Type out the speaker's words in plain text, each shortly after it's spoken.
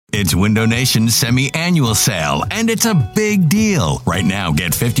It's Window Nation's semi-annual sale, and it's a big deal. Right now,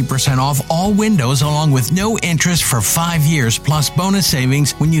 get 50% off all windows along with no interest for 5 years plus bonus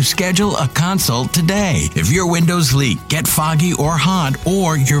savings when you schedule a consult today. If your windows leak, get foggy or hot,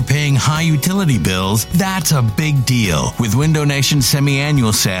 or you're paying high utility bills, that's a big deal. With Window Nation's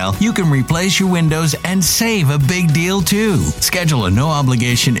semi-annual sale, you can replace your windows and save a big deal too. Schedule a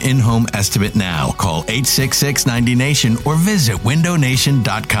no-obligation in-home estimate now. Call 866-90-NATION or visit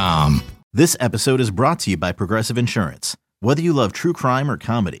windownation.com. This episode is brought to you by Progressive Insurance. Whether you love true crime or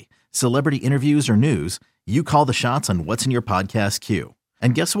comedy, celebrity interviews or news, you call the shots on what's in your podcast queue.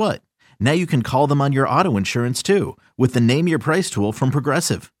 And guess what? Now you can call them on your auto insurance too with the Name Your Price tool from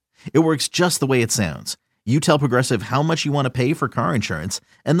Progressive. It works just the way it sounds. You tell Progressive how much you want to pay for car insurance,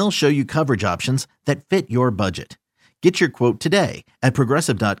 and they'll show you coverage options that fit your budget. Get your quote today at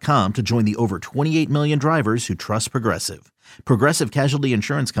Progressive.com to join the over 28 million drivers who trust Progressive. Progressive Casualty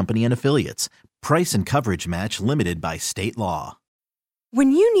Insurance Company and Affiliates. Price and coverage match limited by state law.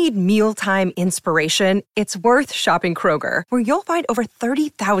 When you need mealtime inspiration, it's worth shopping Kroger, where you'll find over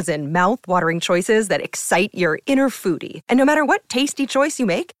 30,000 mouth-watering choices that excite your inner foodie. And no matter what tasty choice you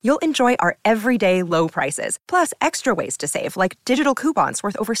make, you'll enjoy our everyday low prices, plus extra ways to save, like digital coupons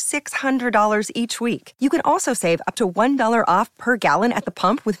worth over $600 each week. You can also save up to $1 off per gallon at the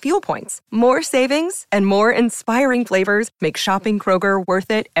pump with fuel points. More savings and more inspiring flavors make shopping Kroger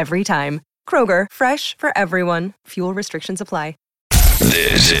worth it every time. Kroger, fresh for everyone. Fuel restrictions apply.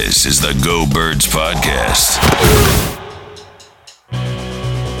 This is the Go Birds Podcast.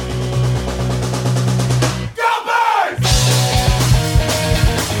 Go Birds!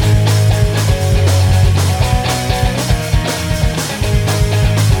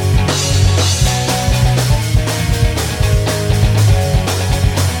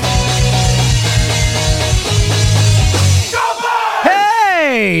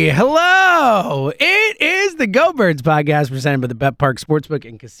 Hey, hello. It is the Go Birds Podcast presented by the Bet Park Sportsbook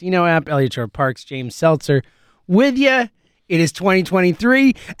and Casino app. Elliot Shore Parks, James Seltzer with you. It is 2023,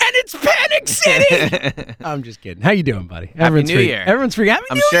 and it's Panic City. I'm just kidding. How you doing, buddy? Happy New Year. Everyone's free. Happy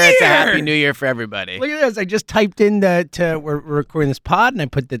New Year. I'm sure it's a Happy New Year for everybody. Look at this. I just typed in we're recording this pod, and I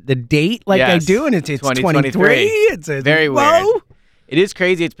put the date like I do, and it's 2023. It's very weird. It is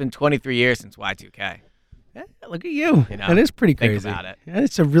crazy. It's been 23 years since Y2K. Yeah, look at you. You know, that is pretty crazy. Think about it. Yeah,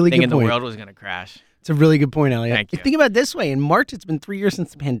 it's a really good point. Thinking the world was going to crash. It's a really good point, Elliot. Thank you. Think about it this way. In March, it's been 3 years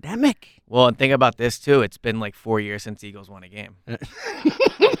since the pandemic. Well, and think about this, too. It's been like 4 years since Eagles won a game. It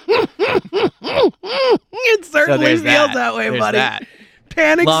certainly feels that way, There's buddy. That.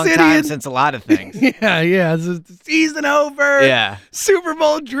 Panic Long City. time since a lot of things. Yeah. The season over. Yeah. Super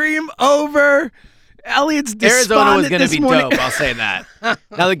Bowl dream over. Elliot's despondent Arizona was going to this be morning. dope, I'll say that.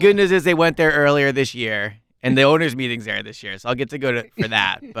 Now, the good news is they went there earlier this year, and the owners' meeting's there this year, so I'll get to go for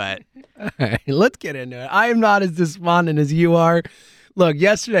that. But All right, let's get into it. I am not as despondent as you are. Look,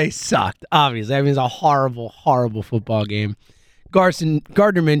 yesterday sucked, obviously. I mean, it was a horrible, horrible football game. Gardner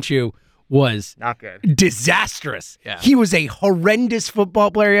Minshew was not good. Disastrous. Yeah. He was a horrendous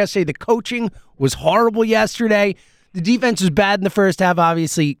football player yesterday. The coaching was horrible yesterday. The defense was bad in the first half,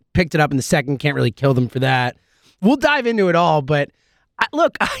 obviously. Picked it up in the second. Can't really kill them for that. We'll dive into it all, but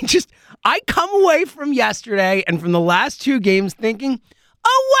I come away from yesterday and from the last two games thinking,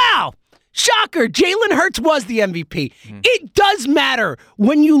 oh, wow, shocker, Jalen Hurts was the MVP. It does matter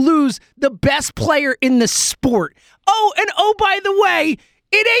when you lose the best player in the sport. Oh, by the way,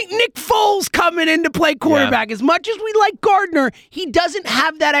 it ain't Nick Foles coming in to play quarterback. Yeah. As much as we like Gardner, he doesn't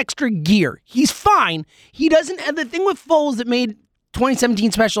have that extra gear. He's fine. He doesn't have the thing with Foles that made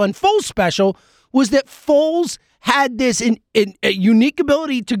 2017 special and Foles special was that Foles had this a unique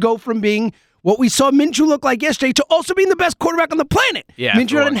ability to go from being what we saw Minshew look like yesterday to also being the best quarterback on the planet. Yeah,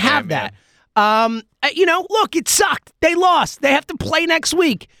 Minshew didn't have that. Look, it sucked. They lost. They have to play next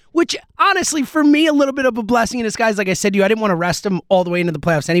week, which honestly, for me, a little bit of a blessing in disguise. Like I said to you, I didn't want to rest them all the way into the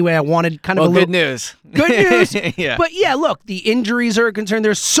playoffs anyway. I wanted kind of a little... Good news. Good news. Yeah. But yeah, look, the injuries are a concern.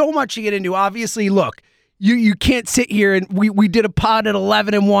 There's so much to get into. Obviously, look, you can't sit here and we did a pod at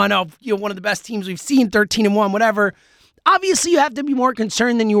 11-1 of one of the best teams we've seen, 13-1, whatever. Obviously, you have to be more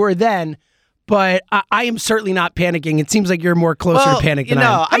concerned than you were then. But I am certainly not panicking. It seems like you're more closer to panic than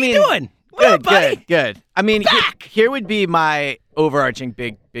I am. How you doing? What up, buddy? Good. I mean, here would be my overarching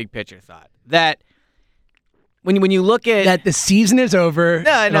big picture thought that when you look at that the season is over.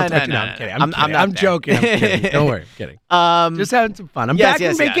 No, I'm kidding. I'm joking. I'm kidding. Don't worry. I'm kidding. Just having some fun. I'm back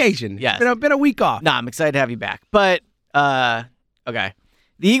from vacation. Yes. It's been a week off. No, I'm excited to have you back. But okay,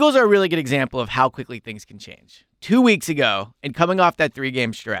 the Eagles are a really good example of how quickly things can change. 2 weeks ago, and coming off that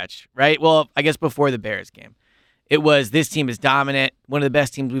 3-game stretch, right? Well, I guess before the Bears game, It was, this team is dominant, one of the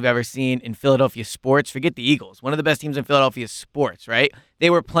best teams we've ever seen in Philadelphia sports. Forget the Eagles. One of the best teams in Philadelphia sports, right? They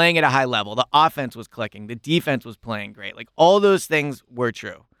were playing at a high level. The offense was clicking. The defense was playing great. Like, all those things were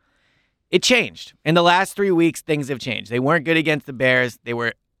true. It changed. In the last 3 weeks, things have changed. They weren't good against the Bears. They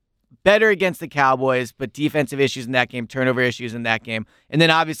were better against the Cowboys, but defensive issues in that game, turnover issues in that game. And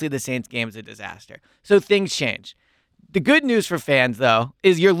then obviously the Saints game is a disaster. So things change. The good news for fans, though,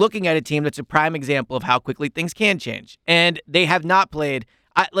 is you're looking at a team that's a prime example of how quickly things can change. And they have not played,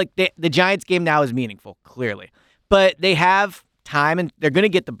 the Giants game now is meaningful, clearly. But they have time, and they're going to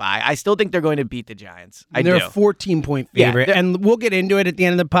get the bye. I still think they're going to beat the Giants. They're a 14-point favorite. Yeah, and we'll get into it at the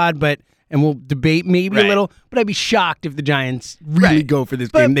end of the pod, and we'll debate maybe a little, but I'd be shocked if the Giants really go for this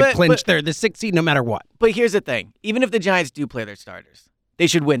game. They clinch the 6th seed no matter what. But here's the thing. Even if the Giants do play their starters, they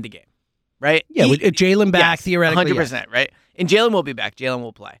should win the game. Right? Yeah, with Jalen back, yes, theoretically. 100%, yes. right? And Jalen will be back. Jalen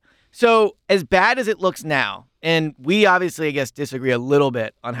will play. So as bad as it looks now, and we obviously, I guess, disagree a little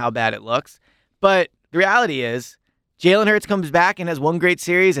bit on how bad it looks, but the reality is Jalen Hurts comes back and has one great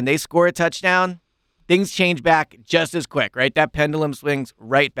series and they score a touchdown, things change back just as quick, right? That pendulum swings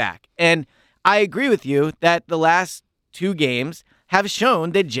right back. And I agree with you that the last 2 games have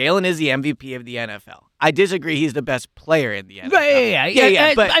shown that Jalen is the MVP of the NFL. I disagree he's the best player in the NFL.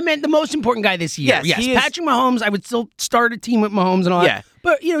 Yeah. But I meant the most important guy this year. Yes, Patrick Mahomes, I would still start a team with Mahomes and all that.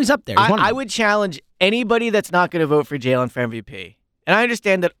 But, he's up there. I would challenge anybody that's not going to vote for Jalen for MVP. And I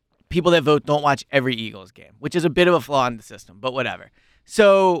understand that people that vote don't watch every Eagles game, which is a bit of a flaw in the system, but whatever.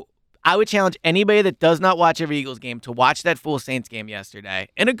 So I would challenge anybody that does not watch every Eagles game to watch that full Saints game yesterday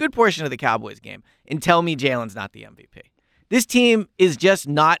and a good portion of the Cowboys game and tell me Jalen's not the MVP. This team is just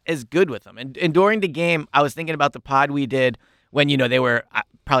not as good with them. And during the game, I was thinking about the pod we did when, they were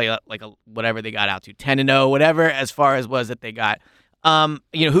probably whatever they got out to, 10-0, whatever, as far as was that they got.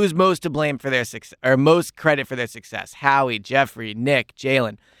 Who's most to blame for their success, or most credit for their success? Howie, Jeffrey, Nick,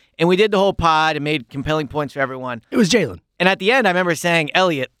 Jalen. And we did the whole pod and made compelling points for everyone. It was Jalen. And at the end, I remember saying,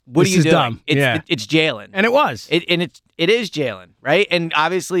 Elliot, what are you doing? Dumb. It's Jalen. And it was. It is Jalen, right? And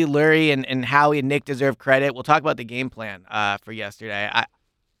obviously Lurie and Howie and Nick deserve credit. We'll talk about the game plan for yesterday.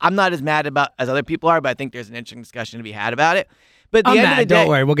 I'm not as mad about as other people are, but I think there's an interesting discussion to be had about it. But at the end of the day, don't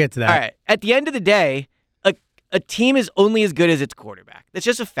worry, we'll get to that. All right. At the end of the day, a team is only as good as its quarterback. That's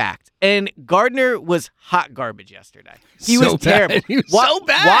just a fact. And Gardner was hot garbage yesterday. He was terrible. He was so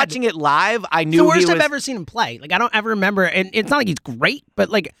bad. Watching it live, I knew it's the worst I've ever seen him play. I don't ever remember, and it's not like he's great, but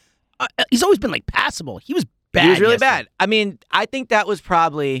he's always been passable. He was bad. He was really yesterday. bad. I mean, I think that was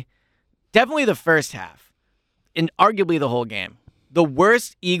definitely the first half, and arguably the whole game. The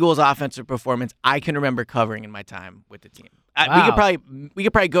worst Eagles offensive performance I can remember covering in my time with the team. Wow. We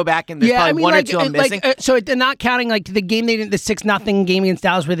could probably go back and there's probably one or two I'm missing. So they're not counting the game they didn't, the 6-0 game against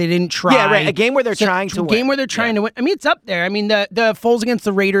Dallas where they didn't try. Yeah, right. A game where they're trying to win. A game where they're trying to win. I mean, it's up there. I mean, the Foles against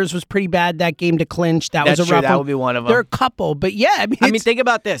the Raiders was pretty bad. That game to clinch. That's was a rough That would be one of them. There are a couple, but yeah. I mean, think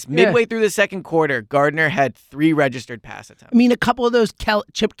about this. Midway through the second quarter, Gardner had 3 registered pass attempts. I mean, a couple of those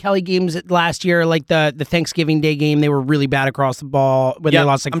Chip Kelly games last year, like the Thanksgiving Day game, they were really bad across the ball when they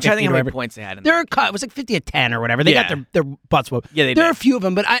lost 50 I'm trying to think how many points they had in there. It was 50-10 or whatever. They got their butts whooped. Yeah, they There did. are a few of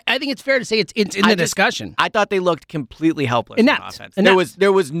them, but I think it's fair to say it's in the discussion. I thought they looked completely helpless on offense.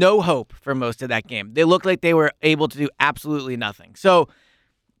 There was no hope for most of that game. They looked like they were able to do absolutely nothing. So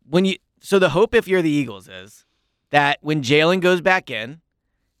the hope, if you're the Eagles, is that when Jalen goes back in,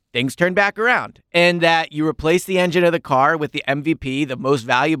 things turn back around, and that you replace the engine of the car with the MVP, the most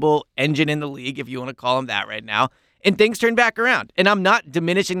valuable engine in the league, if you want to call him that right now, and things turn back around. And I'm not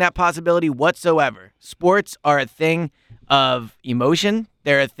diminishing that possibility whatsoever. Sports are a thing of emotion.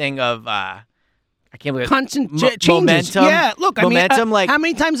 They're a thing of I can't believe constant changes. Momentum. Yeah, look, momentum. How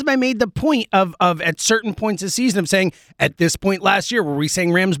many times have I made the point of at certain points this season of saying at this point last year were we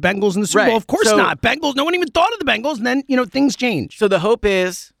saying Rams Bengals in the Super Bowl? Of course not. Bengals. No one even thought of the Bengals, and then things change. So the hope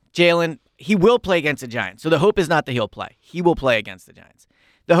is Jalen. He will play against the Giants. So the hope is not that he'll play. He will play against the Giants.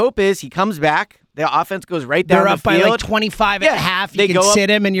 The hope is he comes back. The offense goes right down the field. They're up by 25 at half. You can sit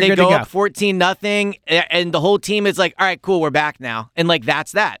him and you're good to go. They go up 14-0, and the whole team is like, all right, cool, we're back now. And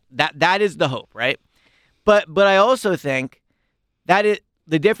that's that. That is the hope, right? But I also think that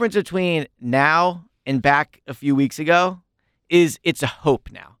the difference between now and back a few weeks ago is it's a hope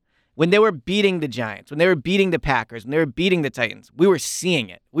now. When they were beating the Giants, when they were beating the Packers, when they were beating the Titans, we were seeing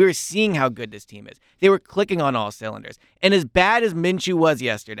it. We were seeing how good this team is. They were clicking on all cylinders. And as bad as Minshew was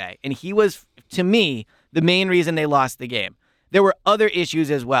yesterday, and he was, to me, the main reason they lost the game, there were other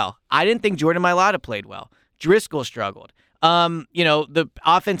issues as well. I didn't think Jordan Mailata played well. Driscoll struggled. The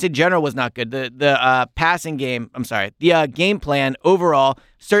offense in general was not good. The game plan overall,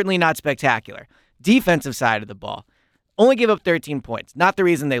 certainly not spectacular. Defensive side of the ball, only gave up 13 points. Not the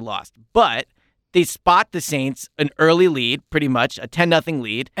reason they lost, but they spot the Saints an early lead, pretty much a 10-0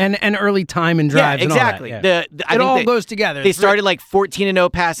 lead, and early time and drives. Yeah, exactly. And all that. Yeah. It all goes together. They started like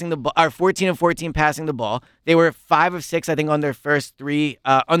 14-0 passing the ball, or 14-14 passing the ball. They were 5 of 6, I think, on their first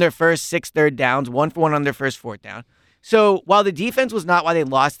 6 third downs, 1 for 1 on their first fourth down. So while the defense was not why they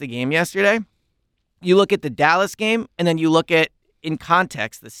lost the game yesterday, you look at the Dallas game, and then you look at, in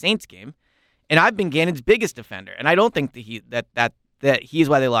context, the Saints game, and I've been Gannon's biggest defender, and I don't think that he's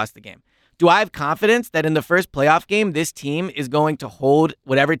why they lost the game. Do I have confidence that in the first playoff game, this team is going to hold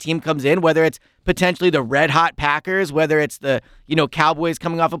whatever team comes in, whether it's potentially the red-hot Packers, whether it's the Cowboys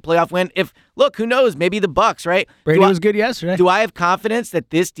coming off a playoff win? Look, who knows? Maybe the Bucks, right? Brady was good yesterday. Do I have confidence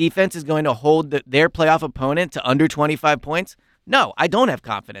that this defense is going to hold their playoff opponent to under 25 points? No, I don't have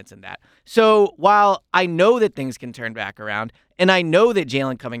confidence in that. So while I know that things can turn back around, and I know that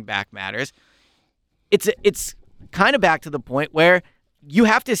Jalen coming back matters, it's kind of back to the point where you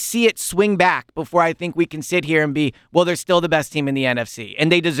have to see it swing back before I think we can sit here and be, well, they're still the best team in the NFC,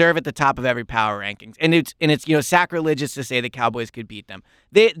 and they deserve at the top of every power rankings. And it's sacrilegious to say the Cowboys could beat them.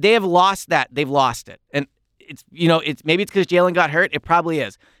 They have lost that. They've lost it. And it's maybe it's because Jalen got hurt. It probably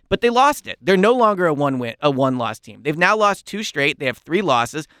is. But they lost it. They're no longer a one-loss team. They've now lost 2 straight. They have 3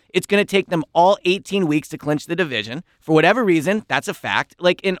 losses. It's going to take them all 18 weeks to clinch the division. For whatever reason, that's a fact.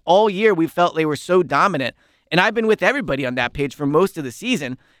 Like, in all year, we felt they were so dominant. And I've been with everybody on that page for most of the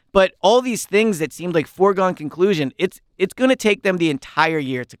season. But all these things that seemed like foregone conclusion, it's going to take them the entire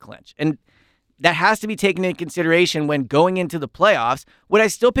year to clinch. And that has to be taken into consideration when going into the playoffs. Would I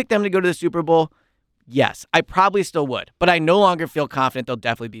still pick them to go to the Super Bowl? Yes, I probably still would. But I no longer feel confident they'll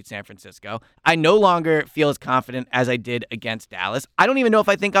definitely beat San Francisco. I no longer feel as confident as I did against Dallas. I don't even know if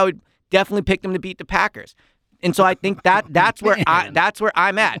I think I would definitely pick them to beat the Packers. And so I think that's where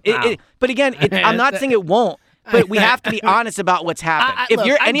I'm at. Wow. But again, I'm not saying it won't. But we have to be honest about what's happened. If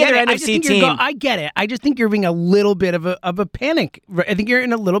you're any other NFC team, I get it. I just think you're being a little bit of a panic. I think you're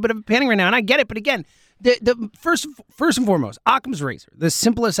in a little bit of a panic right now, and I get it. But again, the first and foremost, Occam's razor. The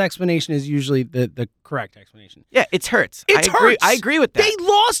simplest explanation is usually the correct explanation. Yeah, it hurts. I agree with that. They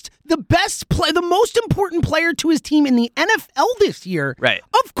lost the best play, the most important player to his team in the NFL this year. Right.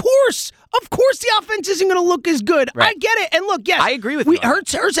 Of course, the offense isn't going to look as good. Right. I get it. And look, yes, I agree with you.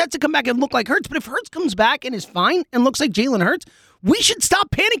 Hurts has to come back and look like Hurts. But if Hurts comes back and is fine and looks like Jalen Hurts, we should stop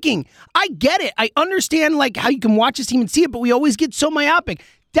panicking. I get it. I understand like how you can watch this team and see it, but we always get so myopic.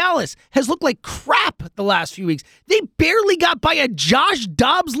 Dallas has looked like crap the last few weeks. They barely got by a Josh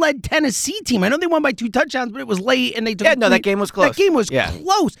Dobbs-led Tennessee team. I know they won by 2 touchdowns, but it was late, and they took. Yeah, no, that game was close. That game was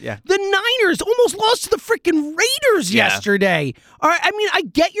close. Yeah. The Niners almost lost to the freaking Raiders yesterday. All right, I mean, I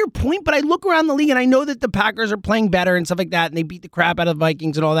get your point, but I look around the league, and I know that the Packers are playing better and stuff like that, and they beat the crap out of the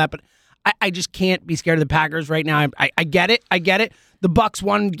Vikings and all that, but I just can't be scared of the Packers right now. I get it. The Bucks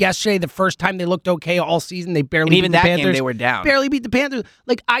won yesterday, the first time they looked okay all season. They barely beat the Panthers. Game they were down. Barely beat the Panthers.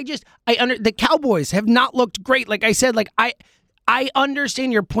 Like the Cowboys have not looked great. Like I said, I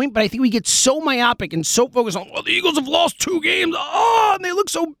understand your point, but I think we get so myopic and so focused on, the Eagles have lost 2 games. And they look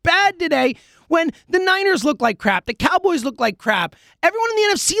so bad today. When the Niners look like crap, the Cowboys look like crap, everyone in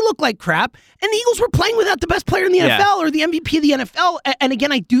the NFC looked like crap, and the Eagles were playing without the best player in the NFL or the MVP of the NFL. And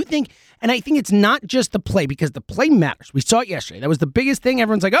again, I do think, and I think it's not just the play, because the play matters. We saw it yesterday. That was the biggest thing.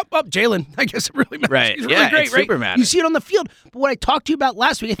 Everyone's like, Jalen. I guess it really matters. Right. He's really great, it's right? super matters. You see it on the field. But what I talked to you about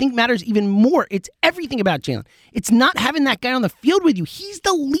last week, I think matters even more. It's everything about Jalen. It's not having that guy on the field with you. He's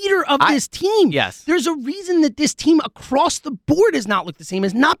the leader of this team. Yes. There's a reason that this team across the board has not looked the same,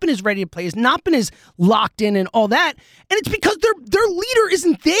 has not been as ready to play, has not been as locked in and all that. And it's because their leader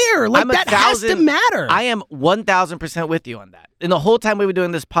isn't there. Like, that has to matter. I am 1,000% with you on that. And the whole time we've been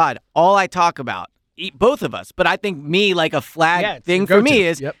doing this pod, all I talk about, both of us, but I think me, like a flag thing for me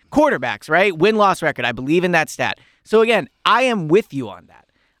is quarterbacks, right? Win-loss record. I believe in that stat. So again, I am with you on that.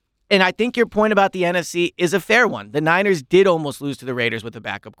 And I think your point about the NFC is a fair one. The Niners did almost lose to the Raiders with a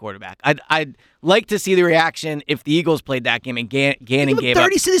backup quarterback. I'd like to see the reaction if the Eagles played that game and Gannon gave up. So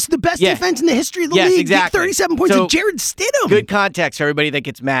this is the best defense in the history of the league. Yes, exactly. 37 points to Jared Stidham. Good context for everybody that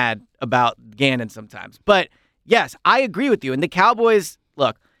gets mad about Gannon sometimes. But yes, I agree with you. And the Cowboys,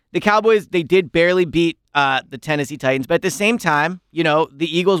 they did barely beat the Tennessee Titans. But at the same time, the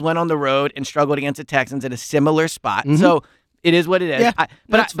Eagles went on the road and struggled against the Texans in a similar spot. Mm-hmm. So it is what it is. Yeah,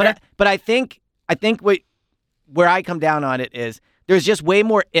 but I think where I come down on it is there's just way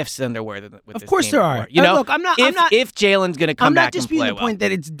more ifs than there were with this team. Of course there are. Look, I'm not. If Jalen's going to come back and play well. I'm not disputing the point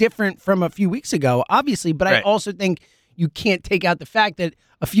that it's different from a few weeks ago, obviously. But I also think you can't take out the fact that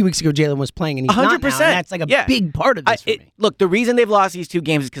a few weeks ago Jalen was playing and he's not now. 100%. And that's like a big part of this for me. Look, the reason they've lost these 2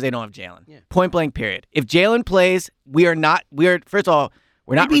 games is because they don't have Jalen. Yeah. Point blank, period. If Jalen plays, first of all,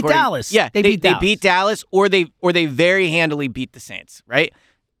 we're not They beat recording- Dallas. Yeah, They beat Dallas. They beat Dallas, or they very handily beat the Saints, right?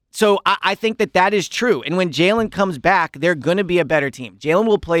 So I think that is true. And when Jalen comes back, they're going to be a better team. Jalen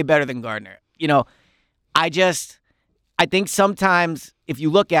will play better than Gardner. I think sometimes if you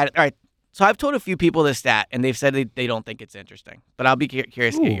look at it, all right, so I've told a few people this stat, and they've said they don't think it's interesting. But I'll be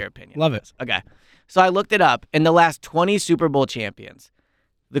curious to get your opinion. Love it. Okay. So I looked it up. In the last 20 Super Bowl champions,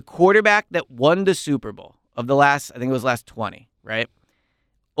 the quarterback that won the Super Bowl of the last, I think it was last 20, right?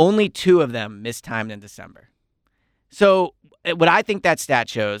 Only 2 of them mistimed in December. So what I think that stat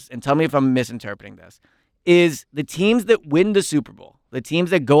shows, and tell me if I'm misinterpreting this, is the teams that win the Super Bowl, the teams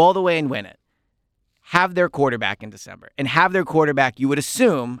that go all the way and win it, have their quarterback in December. And have their quarterback, you would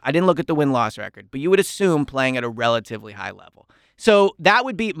assume, I didn't look at the win-loss record, but you would assume playing at a relatively high level. So that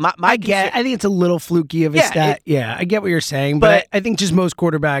would be my I think it's a little fluky of a stat. I get what you're saying, but I think just most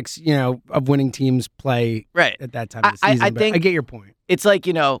quarterbacks, of winning teams play at that time of the season. I get your point. It's like,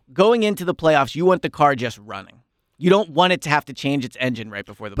 going into the playoffs, you want the car just running. You don't want it to have to change its engine right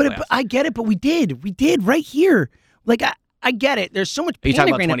before the playoffs. But I get it, but we did right here. Like, I get it. There's so much Are you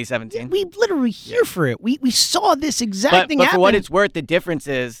panic talking about right now. 2017? We literally here for it. We saw this exact thing but happen. for what it's worth, the difference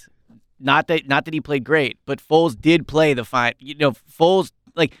is not that he played great, but Foles did play the fine. Foles,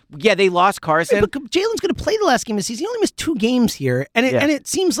 they lost Carson. But Jalen's going to play the last game of the season. He only missed 2 games here, and it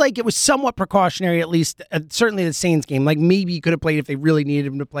seems like it was somewhat precautionary, at least certainly the Saints game. Like maybe he could have played if they really needed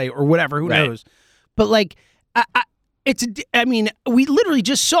him to play or whatever. Who knows? But we literally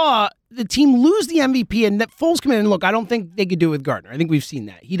just saw the team lose the MVP, and that Foles come in and look. I don't think they could do it with Gardner. I think we've seen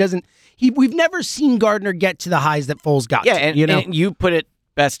that. We've never seen Gardner get to the highs that Foles got. Yeah, to, and you put it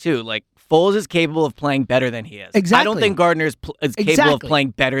best too. Like Foles is capable of playing better than he is. Exactly. I don't think Gardner is capable of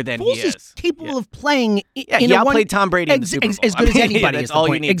playing better than Foles he is. is capable of playing. He outplayed Tom Brady in the Super Bowl. As good as anybody. That's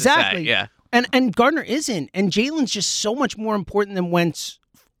all you need exactly. to say. Yeah. And Gardner isn't, and Jalen's just so much more important than Wentz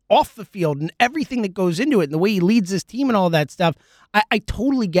off the field and everything that goes into it and the way he leads this team and all that stuff. I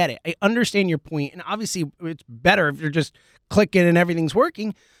totally get it. I understand your point, and obviously it's better if you're just clicking and everything's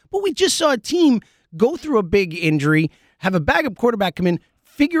working. But we just saw a team go through a big injury, have a backup quarterback come in,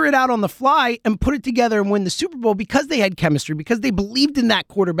 figure it out on the fly, and put it together and win the Super Bowl because they had chemistry, because they believed in that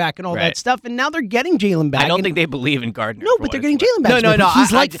quarterback and all that stuff. And now they're getting Jalen back. I don't think they believe in Gardner. No, but they're getting Jalen back. No.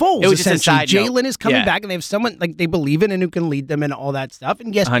 He's like Foles. It was just a side note. Jalen is coming back, and they have someone like they believe in and who can lead them and all that stuff.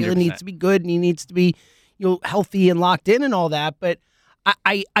 And yes, 100%. Jalen needs to be good and he needs to be healthy and locked in and all that. But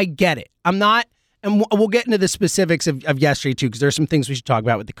I get it. I'm not, and we'll get into the specifics of yesterday too, because there's some things we should talk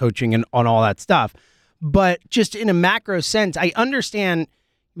about with the coaching and on all that stuff. But just in a macro sense, I understand.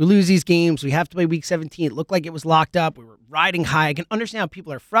 We lose these games. We have to play Week 17. It looked like it was locked up. We were riding high. I can understand how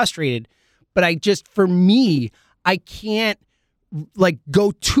people are frustrated, but for me, I can't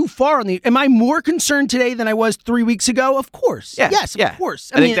go too far on the. Am I more concerned today than I was 3 weeks ago? Of course. Yeah, yes, yeah. Of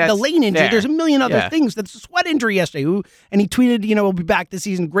course. I mean, think the Lane injury. fair. There's a million other Yeah. things. That's a sweat injury yesterday. And he tweeted, we'll be back this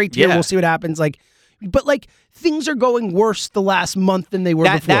season. Great year. Yeah. We'll see what happens. But things are going worse the last month than they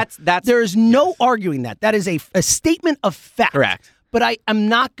were before. There is no arguing that. That is a statement of fact. Correct. But I'm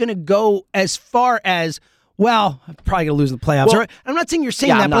not going to go as far as, I'm probably going to lose in the playoffs. Well, I'm not saying you're saying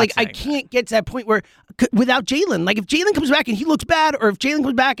yeah, that, I'm but not I saying can't get to that point where without Jalen, if Jalen comes back and he looks bad, or if Jalen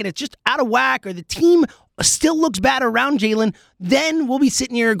comes back and it's just out of whack, or the team still looks bad around Jalen, then we'll be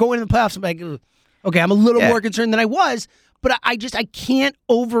sitting here going to the playoffs and be like, okay, I'm a little more concerned than I was, but I can't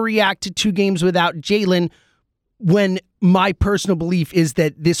overreact to 2 games without Jalen when my personal belief is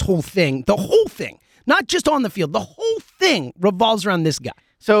that the whole thing, not just on the field, the whole thing revolves around this guy.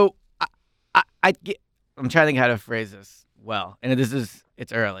 So I'm trying to think how to phrase this well, and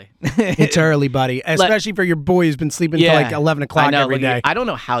it's early. It's early, buddy, especially for your boy who's been sleeping till 11 o'clock every day. I don't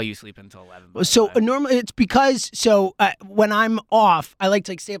know how you sleep until 11. So normally it's because when I'm off, I like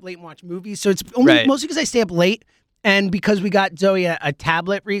to stay up late and watch movies. So it's only mostly because I stay up late. And because we got Zoe a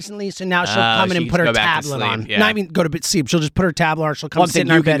tablet recently, so now she'll come in and put her tablet on. Yeah. Not even go to sleep. She'll just put her tablet on. She'll come sit in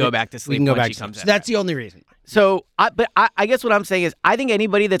our bed. You can go back to sleep. We can go when back she to comes sleep. in. So that's the only reason. So, I guess what I'm saying is, I think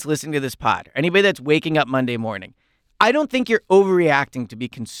anybody that's listening to this pod, or anybody that's waking up Monday morning, I don't think you're overreacting to be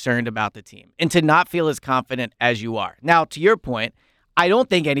concerned about the team and to not feel as confident as you are. Now, to your point, I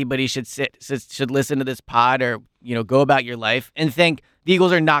don't think anybody should listen to this pod or go about your life and think the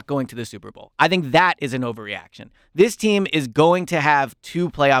Eagles are not going to the Super Bowl. I think that is an overreaction. This team is going to have 2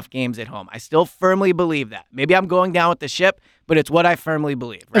 playoff games at home. I still firmly believe that. Maybe I'm going down with the ship, but it's what I firmly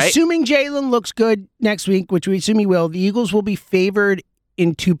believe, right? Assuming Jalen looks good next week, which we assume he will, the Eagles will be favored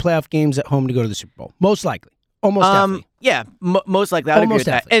in 2 playoff games at home to go to the Super Bowl. Most likely. Almost definitely. Yeah, most likely. I would agree Almost with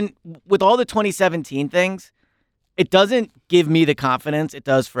that. And with all the 2017 things, it doesn't give me the confidence it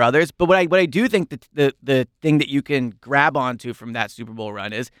does for others. But what I do think that the thing that you can grab onto from that Super Bowl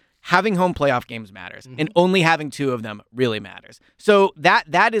run is having home playoff games matters, and only having 2 of them really matters. So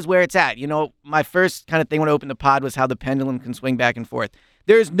that is where it's at. You know, my first kind of thing when I opened the pod was how the pendulum can swing back and forth.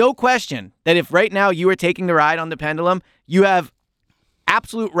 There's no question that if right now you are taking the ride on the pendulum, you have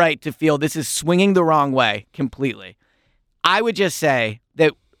absolute right to feel this is swinging the wrong way completely. I would just say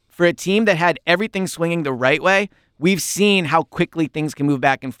that for a team that had everything swinging the right way, we've seen how quickly things can move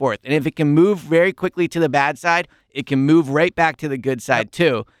back and forth. And if it can move very quickly to the bad side, it can move right back to the good side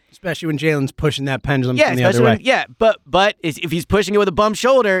too. Especially when Jalen's pushing that pendulum from the other way. But if he's pushing it with a bum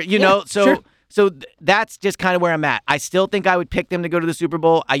shoulder, you know, so that's just kind of where I'm at. I still think I would pick them to go to the Super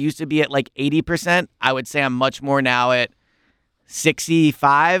Bowl. I used to be at like 80%. I would say I'm much more now at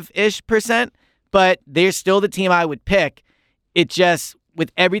 65-ish%. But they're still the team I would pick. It just,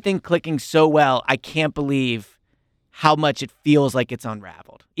 with everything clicking so well, I can't believe how much it feels like it's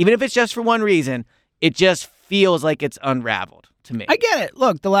unraveled. Even if it's just for one reason, it just feels like it's unraveled to me. I get it.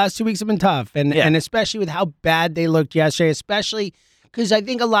 Look, the last 2 weeks have been tough, and especially with how bad they looked yesterday, especially because I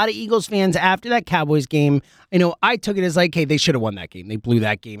think a lot of Eagles fans after that Cowboys game, I know I took it as like, hey, they should have won that game. They blew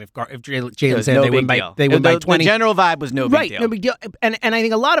that game. If Jalen said they win by 20. The general vibe was no big deal. Right, no big deal. And I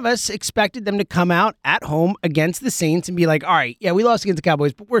think a lot of us expected them to come out at home against the Saints and be like, all right, yeah, we lost against the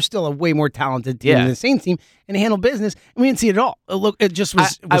Cowboys, but we're still a way more talented team than the Saints team and handle business. And we didn't see it at all. Look, it just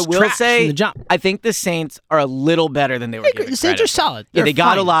was I will trash say, from the jump. I think the Saints are a little better than they were giving The Saints are solid. Yeah, they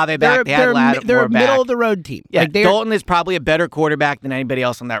got Olave back. They had Lattimore back. They're a middle-of-the-road team. Yeah, Dalton is probably a better quarterback than anybody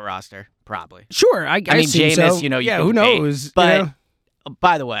else on that roster. Probably. Sure. I mean, Jameis, so. you know, who knows? But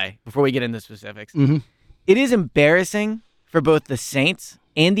by the way, before we get into specifics, it is embarrassing for both the Saints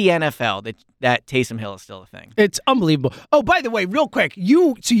and the NFL that Taysom Hill is still a thing. It's unbelievable. Oh, by the way, real quick,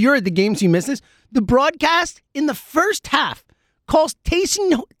 you're at the game, so you missed this. The broadcast in the first half calls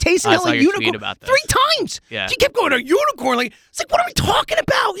Taysom Hill a unicorn 3 times. Yeah. He kept going, a unicorn. Like, it's like, what are we talking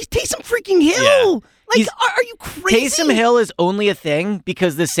about? He's Taysom freaking Hill. Yeah. Like, are you crazy? Taysom Hill is only a thing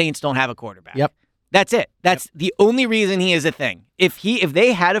because the Saints don't have a quarterback. Yep. That's it. That's the only reason he is a thing. If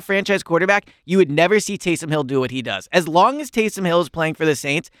they had a franchise quarterback, you would never see Taysom Hill do what he does. As long as Taysom Hill is playing for the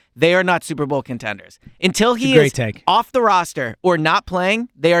Saints, they are not Super Bowl contenders. Until he is off the roster or not playing,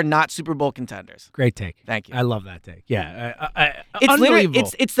 they are not Super Bowl contenders. Great take. Thank you. I love that take. Yeah. It's unbelievable.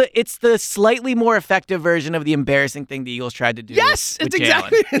 It's the slightly more effective version of the embarrassing thing the Eagles tried to do. Yes, with it's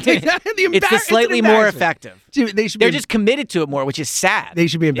exactly it's the slightly more effective. They're just committed to it more, which is sad. They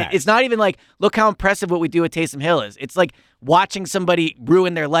should be embarrassed. It's not even like, look how impressive what we do with Taysom Hill is. It's like watching somebody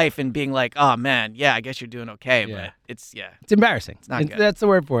ruin their life and being like, oh man, yeah, I guess you're doing okay, but it's embarrassing. It's not good. That's the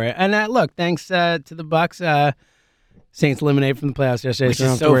word for it. And look, thanks to the Bucks, Saints eliminated from the playoffs yesterday, which so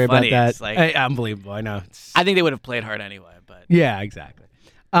don't is have to worry about that. It's like, unbelievable. I know. I think they would have played hard anyway, but yeah, exactly.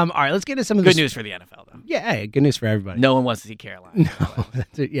 All right, let's get into some of good news for the NFL though. Yeah, hey, good news for everybody. No one wants to see Carolina. No,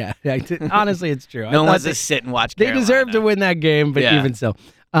 that's it. Yeah, honestly, it's true. No one wants to sit and watch Carolina. They deserve to win that game, but even so.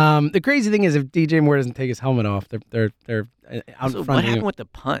 The crazy thing is, if DJ Moore doesn't take his helmet off, they're out in front. What happened with the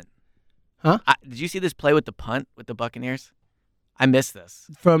punt? Huh? Did you see this play with the punt with the Buccaneers? I missed this.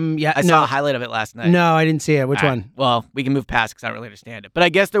 I saw a highlight of it last night. No, I didn't see it. Which one? Well, we can move past because I don't really understand it. But I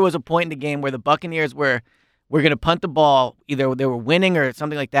guess there was a point in the game where the Buccaneers were going to punt the ball. Either they were winning or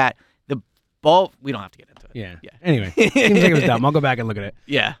something like that. The ball, we don't have to get into it. Yeah. Anyway, seems like it was dumb. I'll go back and look at it.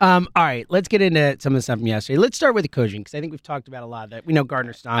 Yeah. All right, let's get into some of the stuff from yesterday. Let's start with the coaching because I think we've talked about a lot of that. We know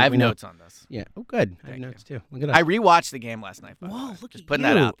Gardner Stonk. I have notes on this. Yeah. Oh, good. I have notes too. Look at us. I rewatched the game last night. Whoa, look just at putting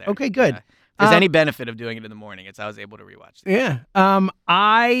you. that out there. Okay, good. Yeah. If there's any benefit of doing it in the morning, it's I was able to rewatch it. Yeah.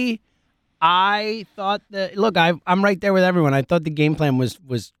 I thought that. Look, I'm right there with everyone. I thought the game plan was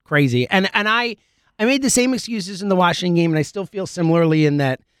crazy, and I made the same excuses in the Washington game, and I still feel similarly in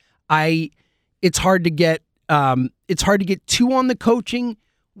that it's hard to get 2 on the coaching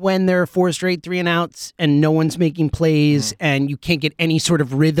when there are 4 straight 3-and-outs and no one's making plays and you can't get any sort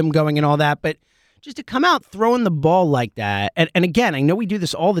of rhythm going and all that. But just to come out throwing the ball like that, and again, I know we do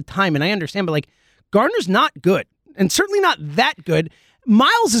this all the time, and I understand, but like Gardner's not good, and certainly not that good.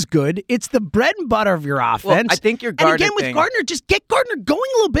 Miles is good. It's the bread and butter of your offense. Well, I think your Gardner and again, with Gardner, just get Gardner going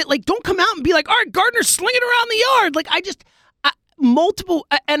a little bit. Like, don't come out and be like, all right, Gardner, sling it around the yard. Like, multiple,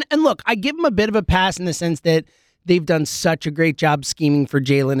 and look, I give him a bit of a pass in the sense that they've done such a great job scheming for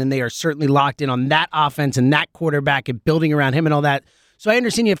Jalen, and they are certainly locked in on that offense and that quarterback and building around him and all that. So I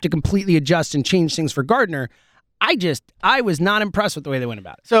understand you have to completely adjust and change things for Gardner. I was not impressed with the way they went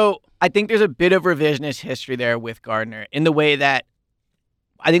about it. So I think there's a bit of revisionist history there with Gardner in the way that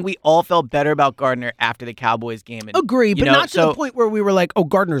I think we all felt better about Gardner after the Cowboys game. And, Agree, but not to the point where we were like, oh,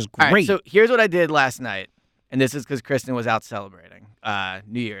 Gardner's great. All right, so here's what I did last night, and this is because Kristen was out celebrating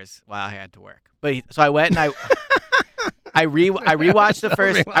New Year's while I had to work. So I went and I rewatched the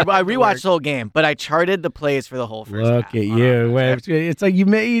first. I rewatched the whole game, but I charted the plays for the whole first half. Look at you. It's like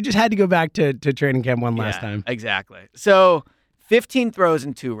you just had to go back to training camp last time. Exactly. So 15 throws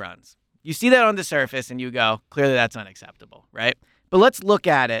and 2 runs. You see that on the surface, and you go, clearly that's unacceptable, right? But let's look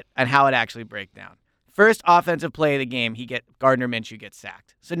at it and how it actually breaks down. First offensive play of the game, Gardner Minshew gets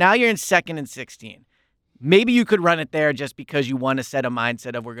sacked. So now you're in 2nd and 16. Maybe you could run it there just because you want to set a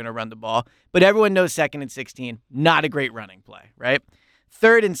mindset of we're going to run the ball. But everyone knows 2nd and 16, not a great running play, right?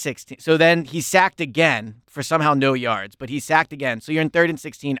 3rd and 16. So then he's sacked again for somehow no yards, but he's sacked again. So you're in 3rd and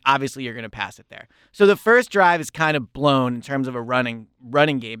 16. Obviously, you're going to pass it there. So the first drive is kind of blown in terms of a running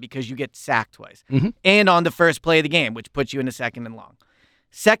game because you get sacked twice. Mm-hmm. And on the first play of the game, which puts you in a 2nd and long.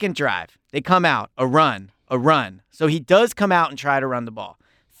 Second drive, they come out, a run. So he does come out and try to run the ball.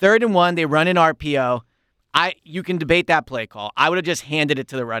 3rd and 1, they run an RPO. You can debate that play call. I would have just handed it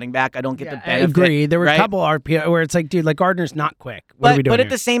to the running back. I don't get the benefit. I agree. There were a couple RPO where it's like, dude, like Gardner's not quick. What are we doing But at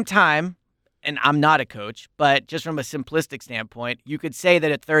here? the same time, and I'm not a coach, but just from a simplistic standpoint, you could say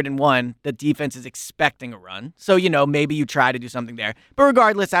that at 3rd and 1, the defense is expecting a run. So, maybe you try to do something there. But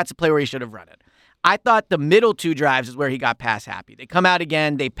regardless, that's a play where he should have run it. I thought the middle 2 drives is where he got pass happy. They come out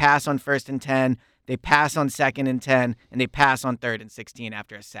again, they pass on 1st and 10, they pass on 2nd and 10, and they pass on 3rd and 16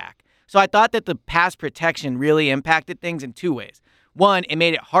 after a sack. So I thought that the pass protection really impacted things in 2 ways. 1, it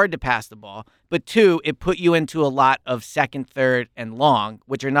made it hard to pass the ball, but 2, it put you into a lot of 2nd, 3rd, and long,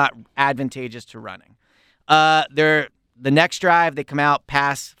 which are not advantageous to running. The next drive, they come out,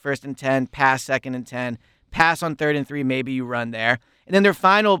 pass 1st and 10, pass 2nd and 10, pass on 3rd and 3, maybe you run there. And then their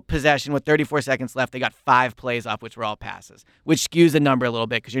final possession with 34 seconds left, they got 5 plays off, which were all passes, which skews the number a little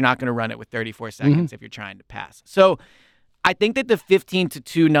bit because you're not going to run it with 34 seconds if you're trying to pass. So I think that the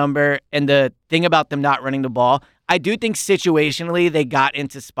 15-2 number and the thing about them not running the ball, I do think situationally they got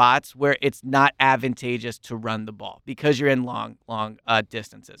into spots where it's not advantageous to run the ball because you're in long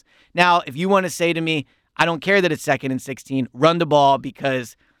distances. Now, if you want to say to me, I don't care that it's 2nd and 16, run the ball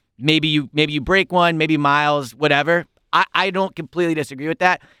because maybe you break one, maybe Miles, whatever. I don't completely disagree with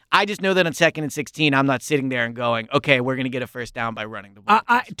that. I just know that on 2nd and 16, I'm not sitting there and going, okay, we're going to get a first down by running the ball.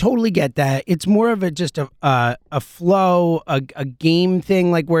 I totally get that. It's more of just a flow, a game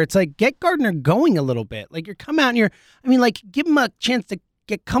thing, like where it's like, get Gardner going a little bit. Like you're coming out and give him a chance to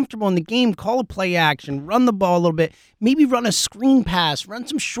get comfortable in the game, call a play action, run the ball a little bit, maybe run a screen pass, run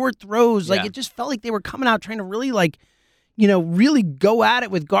some short throws. Like it just felt like they were coming out trying to really really go at it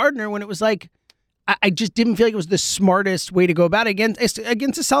with Gardner when it was like, I just didn't feel like it was the smartest way to go about it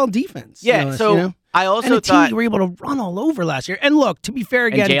against a solid defense. Yeah, I also and thought you were able to run all over last year. And look, to be fair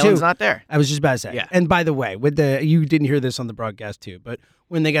again, and Jalen's not there. I was just about to say. Yeah. And by the way, you didn't hear this on the broadcast too, but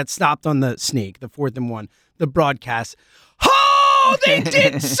when they got stopped on the sneak, the 4th and 1, the broadcast, oh, they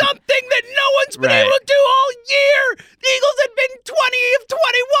did something that no one's been able to do all year. The Eagles had been 20 of 21.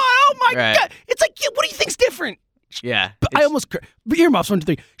 Oh my God! It's like, what do you think's different? Yeah. I almost earmuffs 1, 2,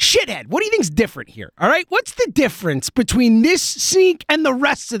 3. Shithead, what do you think's different here? All right, what's the difference between this sneak and the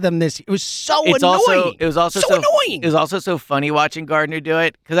rest of them this year? It was so annoying. It was also so annoying. It was also so funny watching Gardner do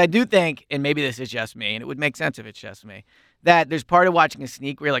it because I do think, and maybe this is just me, and it would make sense if it's just me, that there's part of watching a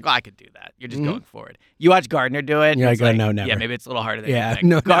sneak where you're like, oh, I could do that. You're just going forward. You watch Gardner do it. Yeah, I it's go, like, no, never. Yeah, maybe it's a little harder than you think.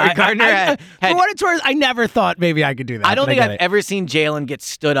 No, Gardner had, for what it's worth, I never thought maybe I could do that. I don't think I've ever seen Jalen get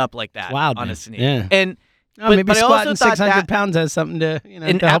stood up like that on a sneak. Yeah. And maybe but squatting I also 600 pounds has something to,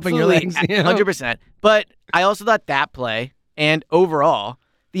 to helping your legs. 100%. But I also thought that play and overall,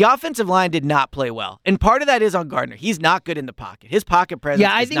 the offensive line did not play well. And part of that is on Gardner. He's not good in the pocket. His pocket presence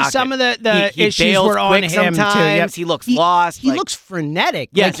I is think not some good. of the he issues were on him sometimes. too. He looks lost. He looks frenetic.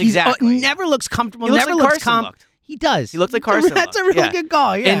 Yes, exactly. Never looks comfortable. He looks never like looks Carson calm. looked. He does. He looks like Carson. That's a really good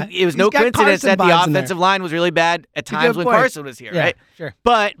call. Yeah, and it was no coincidence that the offensive line was really bad at times when Carson was here, right? Sure.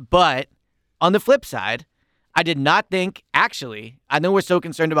 But on the flip side, I did not think, actually, I know we're so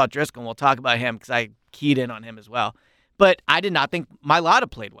concerned about Driscoll, and we'll talk about him because I keyed in on him as well, but I did not think Mailata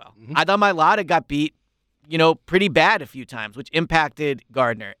played well. Mm-hmm. I thought Mailata got beat, pretty bad a few times, which impacted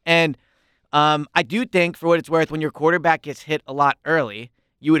Gardner. And I do think, for what it's worth, when your quarterback gets hit a lot early,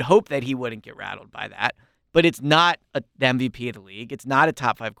 you would hope that he wouldn't get rattled by that. But it's not the MVP of the league. It's not a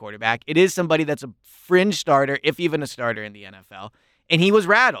top 5 quarterback. It is somebody that's a fringe starter, if even a starter in the NFL. And he was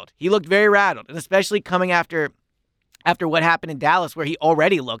rattled. He looked very rattled. And especially coming after what happened in Dallas, where he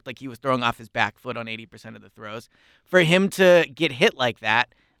already looked like he was throwing off his back foot on 80% of the throws. For him to get hit like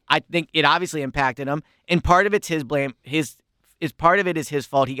that, I think it obviously impacted him. And part of it's his blame, his is part of it is his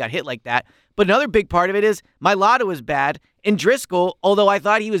fault. He got hit like that. But another big part of it is Mailata was bad. And Driscoll, although I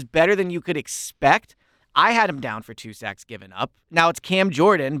thought he was better than you could expect, I had him down for 2 sacks given up. Now it's Cam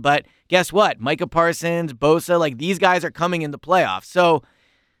Jordan, but guess what? Micah Parsons, Bosa, like these guys are coming in the playoffs. So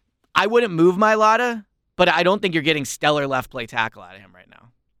I wouldn't move Mailata, but I don't think you're getting stellar left play tackle out of him right now.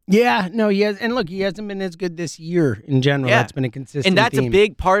 Yeah, no, he has, and look, he hasn't been as good this year in general. Yeah. That's been a consistent And that's theme. a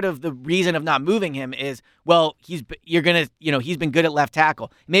big part of the reason of not moving him is, well, he's been good at left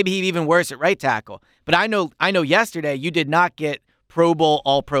tackle. Maybe he's even worse at right tackle. But I know yesterday you did not get Pro Bowl,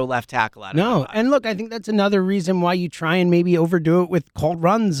 All-Pro left tackle out of him. No, and look, I think that's another reason why you try and maybe overdo it with called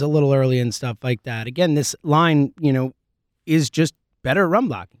runs a little early and stuff like that. Again, this line, is just better run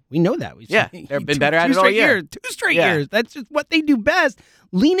blocking. We know that. They've been better at it all year. 2 straight years. That's just what they do best.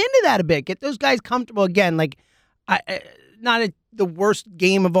 Lean into that a bit. Get those guys comfortable again. Like, the worst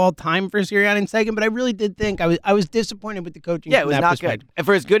game of all time for Sirianni and Sagan, but I really did think I was disappointed with the coaching. Yeah, it was from that not perspective. good. And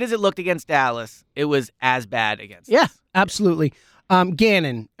for as good as it looked against Dallas, it was as bad against us. Yeah, absolutely.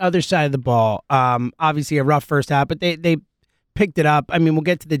 Gannon, other side of the ball. Obviously a rough first half, but they picked it up. I mean, we'll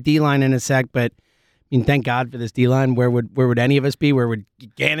get to the D-line in a sec, but I mean, thank God for this D-line. Where would any of us be? Where would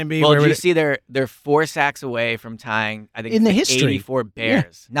Gannon be? Well, Where did would you see they're 4 sacks away from tying, I think, in the it's history 84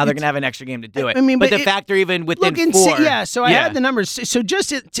 Bears. Yeah. Now they're going to have an extra game to do it. I mean, but but the fact they're even within look, 4. So I had the numbers. So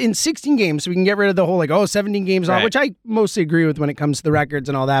just in 16 games, so we can get rid of the whole 17 games on, Right. which I mostly agree with when it comes to the records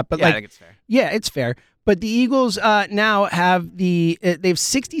and all that. But I think it's fair. Yeah, it's fair. But the Eagles now have they have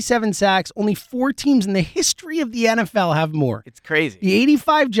 67 sacks. Only 4 teams in the history of the NFL have more. It's crazy. The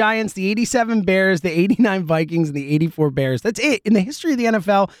 85 Giants, the 87 Bears, the 89 Vikings, and the 84 Bears. That's it. In the history of the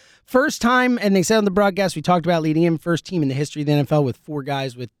NFL, first time, and they said on the broadcast, we talked about leading in, first team in the history of the NFL with 4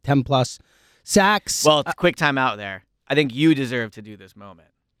 guys with 10-plus sacks. Well, it's a quick time out there. I think you deserve to do this moment.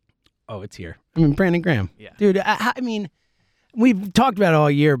 Oh, it's here. I mean, Brandon Graham. Yeah. Dude, I mean, we've talked about it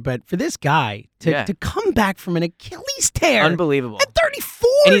all year, but for this guy to come back from an Achilles tear. Unbelievable. At 34.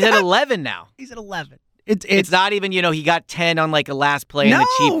 And he's at 11 now. He's at 11. It's not even, he got 10 on like a last play in the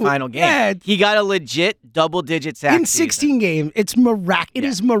cheap final game. Yeah, he got a legit double-digit sack in 16 games. It's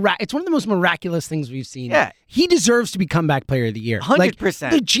miraculous. It's one of the most miraculous things we've seen. Yeah. He deserves to be comeback player of the year. 100%.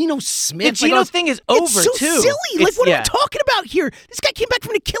 Like, the Geno Smith. The Geno thing is over, it's so too. silly. What are we talking about here? This guy came back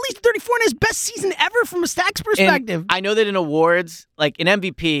from an Achilles 34 and his best season ever from a stacks perspective. And I know that in awards, like in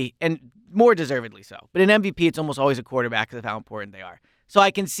MVP, and more deservedly so, but in MVP, it's almost always a quarterback because of how important they are. So I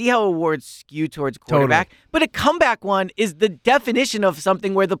can see how awards skew towards quarterback, but a comeback one is the definition of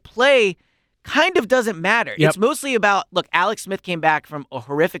something where the play kind of doesn't matter. Yep. It's mostly about, look, Alex Smith came back from a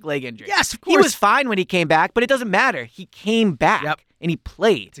horrific leg injury. Yes, of course. He was fine when he came back, but it doesn't matter. He came back and he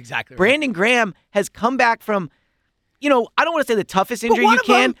played. That's exactly right. Brandon Graham has come back from, I don't want to say the toughest injury you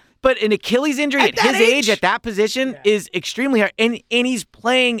can, but an Achilles injury at his age, at that position, is extremely hard. And he's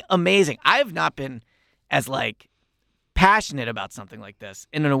playing amazing. I have not been as, passionate about something like this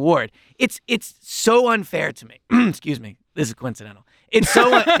in an award. It's so unfair to me. Excuse me. This is coincidental. It's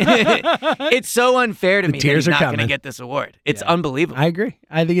so it's so unfair to me that he's not going to get this award. It's unbelievable. I agree.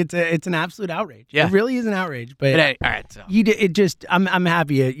 I think it's an absolute outrage. Yeah. It really is an outrage. But all right, so I'm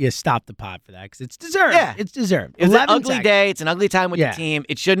happy you stopped the pod for that because it's deserved. Yeah. It's deserved. It's an 11 ugly sacks. day. It's an ugly time with the team.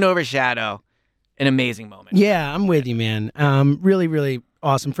 It shouldn't overshadow an amazing moment. Yeah, I'm with you, man. Really, really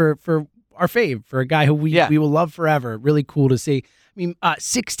awesome for our fave, for a guy who we will love forever. Really cool to see. I mean,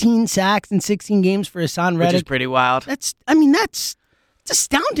 16 sacks in 16 games for Hassan Reddick. Which is pretty wild. That's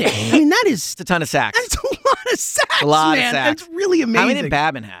astounding. I mean, It's a ton of sacks. That's a lot of sacks, A lot man. of sacks. That's really amazing. How many did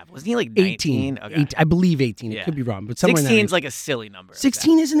Babin have? Wasn't he 19? 18. Okay. I believe 18. Yeah. It could be wrong, but somewhere in that 16 is range. a silly number.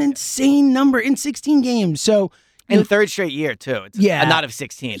 16 is an insane number in 16 games. So, And third straight year, too. It's not of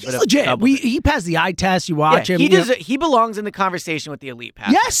 16. he's but legit. double digits. He passed the eye test. You watch him. He belongs in the conversation with the elite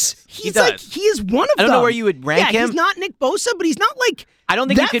pass. Yes, he does. he is one of them. I don't know where you would rank him. He's not Nick Bosa, but he's not I don't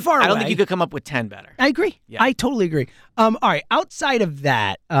think that you could. far I don't away. think you could come up with 10 better. I agree. Yeah. I totally agree. All right. Outside of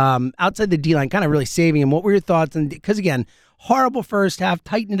that, outside the D line, kind of really saving him. What were your thoughts? And because again, horrible first half,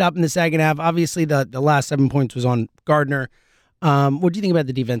 tightened it up in the second half. Obviously, the last 7 points was on Gardner. What do you think about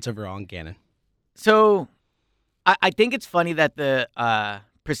the defense overall in Gannon? So, I think it's funny that the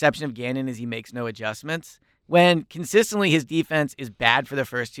perception of Gannon is he makes no adjustments, when consistently his defense is bad for the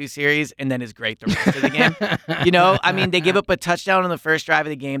first 2 series and then is great the rest of the game. I mean, they give up a touchdown on the first drive of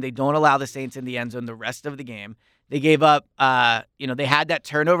the game. They don't allow the Saints in the end zone the rest of the game. They gave up, they had that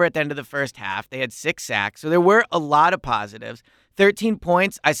turnover at the end of the first half. They had 6 sacks. So there were a lot of positives. 13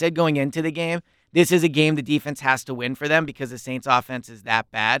 points, I said going into the game, this is a game the defense has to win for them because the Saints offense is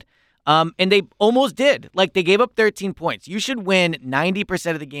that bad. And they almost did. They gave up 13 points. You should win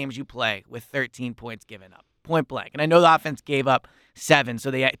 90% of the games you play with 13 points given up. point blank. And I know the offense gave up 7,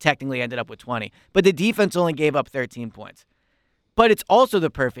 so they technically ended up with 20. But the defense only gave up 13 points. But it's also the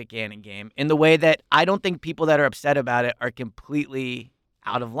perfect Gannon game in the way that I don't think people that are upset about it are completely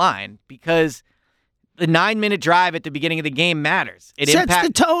out of line, because the 9-minute drive at the beginning of the game matters. It sets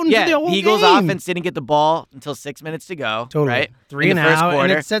the tone for the whole the Eagles' game. offense didn't get the ball until 6 minutes to go. Totally. Right? 3 in and the first out, quarter.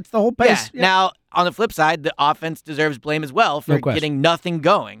 and it sets the whole pace. Yeah. Now, on the flip side, the offense deserves blame as well for getting nothing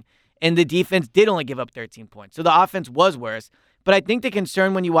going. And the defense did only give up 13 points. So the offense was worse. But I think the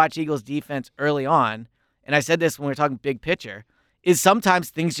concern when you watch Eagles defense early on, and I said this when we were talking big picture, is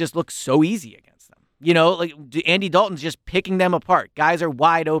sometimes things just look so easy against them. You know, like Andy Dalton's just picking them apart. Guys are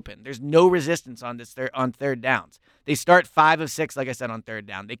wide open. There's no resistance on this on third downs. They start 5 of 6, like I said, on third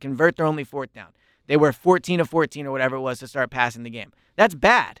down. They convert their only fourth down. They were 14 of 14 or whatever it was to start passing the game. That's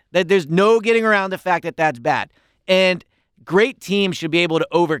bad. There's no getting around the fact that that's bad. And great teams should be able to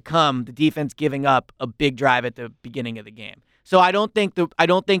overcome the defense giving up a big drive at the beginning of the game. So I don't think the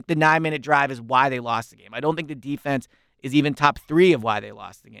 9-minute drive is why they lost the game. I don't think the defense is even top 3 of why they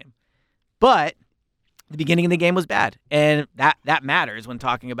lost the game. But the beginning of the game was bad, and that matters when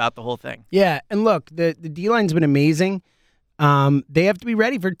talking about the whole thing. Yeah, and look, the D-line's been amazing. They have to be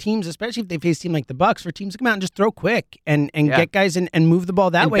ready for teams, especially if they face a team like the Bucs, for teams to come out and just throw quick and get guys and move the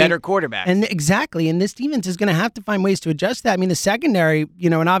ball that way. Better quarterbacks. And exactly, and this defense is going to have to find ways to adjust that. I mean, the secondary,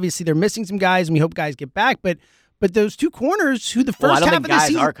 and obviously they're missing some guys, and we hope guys get back, but those two corners who the first half of the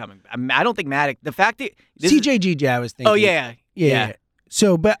season are coming. I don't think Maddox. The fact that CJGJ, I was thinking. Oh yeah.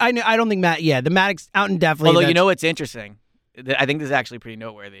 So, but I don't think the Maddox out indefinitely. Although you know what's interesting, I think this is actually pretty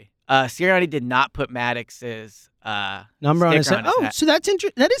noteworthy. Sirianni did not put Maddox's number on his head. Oh, so that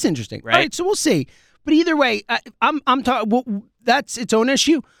is interesting. Right? All right, so we'll see. But either way, I'm talking. Well, that's its own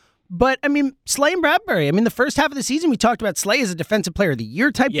issue. But I mean, Slay and Bradbury. I mean, the first half of the season, we talked about Slay as a defensive player of the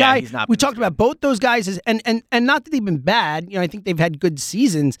year type guy. He's not. We talked about both those guys as, and not that they've been bad. I think they've had good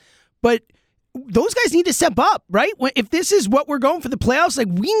seasons, but those guys need to step up, right? If this is what we're going for the playoffs, like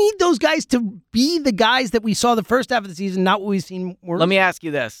we need those guys to be the guys that we saw the first half of the season, not what we've seen. Let me ask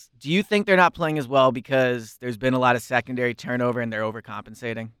you this: do you think they're not playing as well because there's been a lot of secondary turnover and they're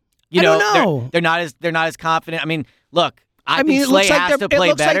overcompensating? I don't know. They're not as confident. I mean, look. I think it Slay looks like has to play it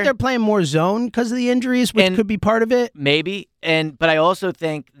looks better. like they're playing more zone because of the injuries, which could be part of it. Maybe, but I also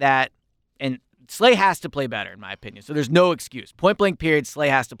think that, and Slay has to play better, in my opinion. So there's no excuse. Point blank period, Slay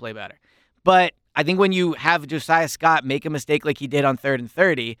has to play better. But I think when you have Josiah Scott make a mistake like he did on 3rd and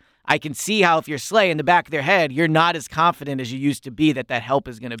 30, I can see how if you're Slay in the back of their head, you're not as confident as you used to be that help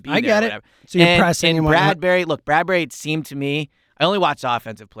is going to be there. I get it. So you're pressing. And Bradbury, Bradbury, it seemed to me, I only watched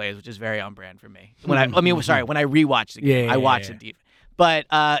offensive plays, which is very on brand for me. When I rewatched the game, I watched the defense. But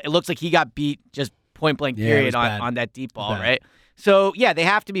it looks like he got beat just point blank period on that deep ball, right? So, they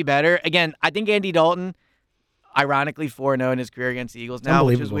have to be better. Again, I think Andy Dalton, ironically 4-0 in his career against the Eagles now,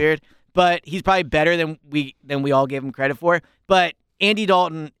 which is weird. But he's probably better than we all give him credit for. But Andy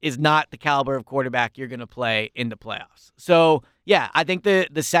Dalton is not the caliber of quarterback you're going to play in the playoffs. So, I think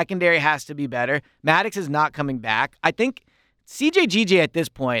the secondary has to be better. Maddox is not coming back. I think CJGJ at this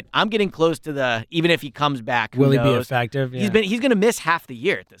point, I'm getting close to even if he comes back, will he be effective? Yeah. He's going to miss half the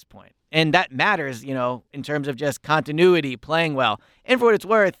year at this point. And that matters, in terms of just continuity, playing well. And for what it's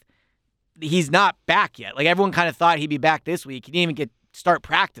worth, he's not back yet. Like everyone kind of thought he'd be back this week. He didn't even start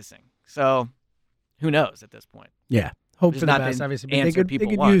practicing. So who knows at this point? Yeah. Hope for the best, obviously. But they could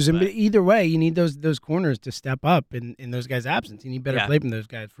use him. But either way, you need those corners to step up in those guys' absence. You need better play from those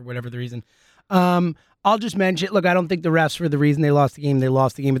guys for whatever the reason. I'll just mention, look, I don't think the refs were the reason they lost the game. They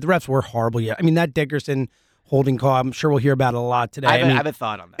lost the game, but the refs were horrible. Yeah, I mean, that Dickerson holding call, I'm sure we'll hear about it a lot today. I have a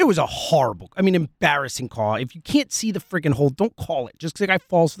thought on that. It was a horrible, embarrassing call. If you can't see the freaking hold, don't call it. Just because the guy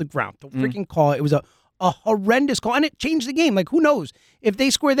falls to the ground, don't freaking call it. It was a horrendous call, and it changed the game. Like, who knows? If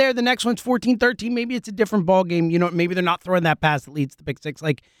they score there, the next one's 14-13, maybe it's a different ball game. Maybe they're not throwing that pass that leads to pick six.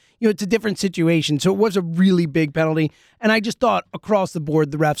 Like, it's a different situation. So it was a really big penalty. And I just thought across the board,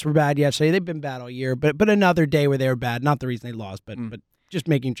 the refs were bad yesterday. They've been bad all year, but another day where they were bad. Not the reason they lost, but just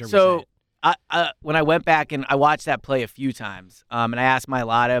making sure. So when I went back and I watched that play a few times, and I asked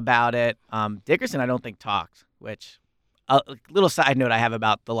Mailata about it, Dickerson I don't think talked, which a little side note I have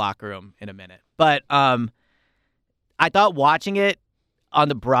about the locker room in a minute. But I thought watching it on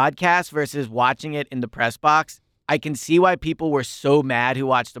the broadcast versus watching it in the press box, I can see why people were so mad who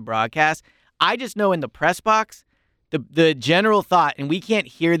watched the broadcast. I just know in the press box, the general thought, and we can't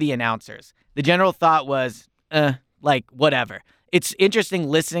hear the announcers, the general thought was, whatever. It's interesting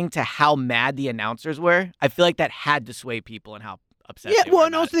listening to how mad the announcers were. I feel like that had to sway people and how upset they were.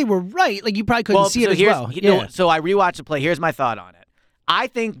 And also they were right. Like, you probably couldn't see it as well. So I rewatched the play. Here's my thought on it. I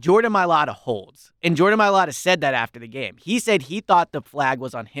think Jordan Mailata holds. And Jordan Mailata said that after the game. He said he thought the flag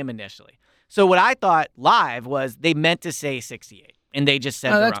was on him initially. So what I thought live was they meant to say 68. And they just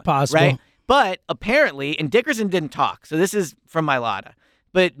said that's wrong, possible. right? But apparently, and Dickerson didn't talk. So this is from Mailata.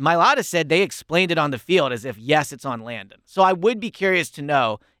 But Mailata said they explained it on the field as if, yes, it's on Landon. So I would be curious to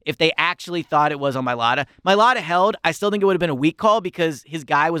know if they actually thought it was on Mailata. Mailata held. I still think it would have been a weak call because his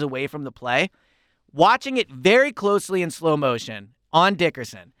guy was away from the play. Watching it very closely in slow motion on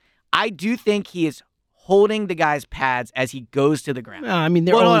Dickerson, I do think he is holding the guy's pads as he goes to the ground. No, I mean,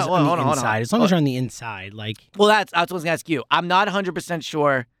 they're always on the inside. As long as you're on the inside, like. Well, that's what I was going to ask you. I'm not 100%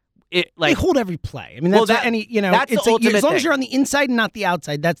 sure. They hold every play. I mean, that's that's it's the ultimate as long thing. as you're on the inside and not the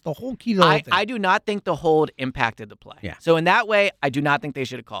outside. That's the whole key to the whole thing. I do not think the hold impacted the play. Yeah. So in that way, I do not think they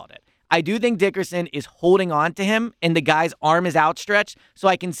should have called it. I do think Dickerson is holding on to him, and the guy's arm is outstretched, so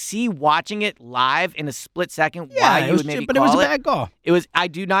I can see watching it live in a split second why you would maybe but call it was a bad call. I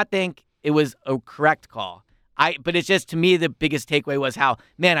do not think it was a correct call. But it's just, to me, the biggest takeaway was how,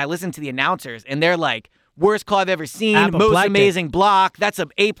 man, I listened to the announcers, and they're like, worst call I've ever seen, most amazing block, that's an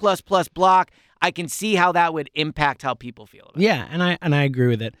A++ block. I can see how that would impact how people feel about it. Yeah, and I agree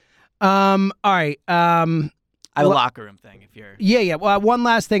with it. All right. I have a locker room thing if you're... Yeah. Well, one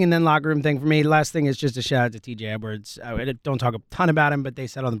last thing and then locker room thing for me. Last thing is just a shout out to TJ Edwards. I don't talk a ton about him, but they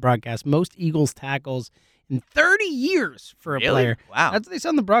said on the broadcast, most Eagles tackles in 30 years for a player. Wow. That's what they said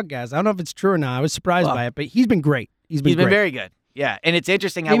on the broadcast. I don't know if it's true or not. I was surprised by it, but he's been great. He's been very good. Yeah, and it's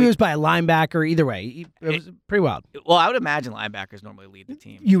interesting how maybe it was by a linebacker. Either way, it was pretty wild. Well, I would imagine linebackers normally lead the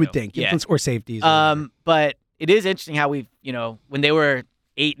team. You would think, yeah, or safeties. But it is interesting how we've, when they were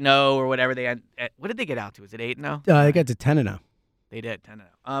 8-0 or whatever they had. What did they get out to? Was it 8-0? They got to 10-0. They did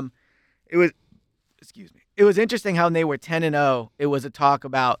 10-0. It was, excuse me. It was interesting how when they were 10-0, it was a talk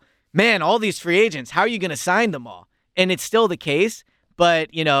about, man, all these free agents. How are you going to sign them all? And it's still the case, but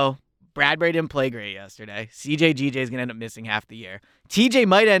Bradbury didn't play great yesterday. CJ/GJ is going to end up missing half the year. TJ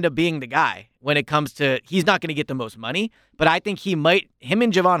might end up being the guy when it comes to, he's not going to get the most money, but I think him and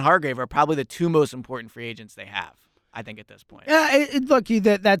Javon Hargrave are probably the two most important free agents they have, I think, at this point. Yeah, look,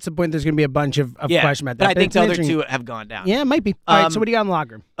 that's the point. There's going to be a bunch of question about that. But I think the other two have gone down. Yeah, it might be. All right, so what do you got in the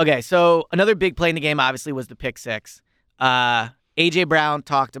locker room? Okay, so another big play in the game, obviously, was the pick six. A.J. Brown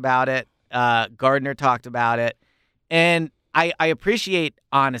talked about it. Gardner talked about it. And I appreciate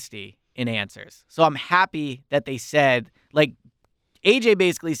honesty in answers. So I'm happy that they said, like, AJ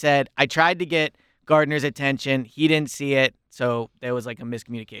basically said, I tried to get Gardner's attention. He didn't see it. So there was like a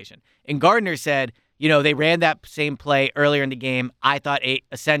miscommunication. And Gardner said, they ran that same play earlier in the game. I thought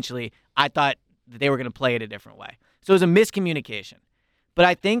that they were going to play it a different way. So it was a miscommunication. But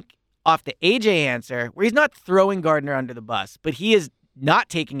I think off the AJ answer, where he's not throwing Gardner under the bus, but he is not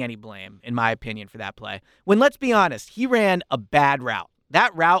taking any blame, in my opinion, for that play. When, let's be honest, he ran a bad route.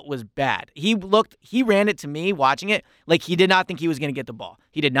 That route was bad. He ran it to me, watching it, like he did not think he was going to get the ball.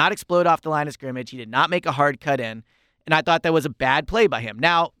 He did not explode off the line of scrimmage. He did not make a hard cut in. And I thought that was a bad play by him.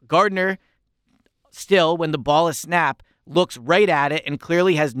 Now, Gardner, still, when the ball is snapped, looks right at it and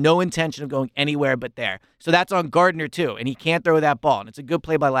clearly has no intention of going anywhere but there. So that's on Gardner, too, and he can't throw that ball. And it's a good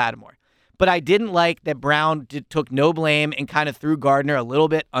play by Lattimore. But I didn't like that Brown took no blame and kind of threw Gardner a little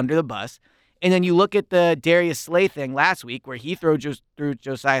bit under the bus. And then you look at the Darius Slay thing last week where he threw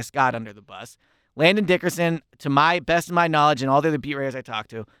Josiah Scott under the bus. Landon Dickerson, to my best of my knowledge and all the other beat writers I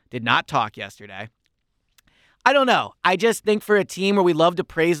talked to, did not talk yesterday. I don't know. I just think for a team where we love to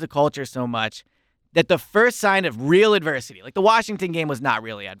praise the culture so much, that the first sign of real adversity, like the Washington game was not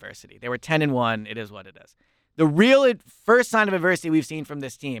really adversity. They were 10-1. It is what it is. The real first sign of adversity we've seen from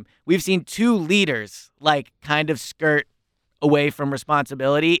this team, we've seen two leaders like kind of skirt away from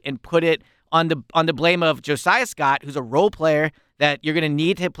responsibility and put it on the blame of Josiah Scott, who's a role player that you're going to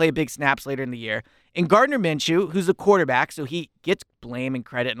need to play big snaps later in the year, and Gardner Minshew, who's a quarterback, so he gets blame and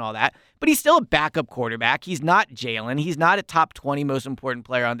credit and all that, but he's still a backup quarterback. He's not Jalen. He's not a top 20 most important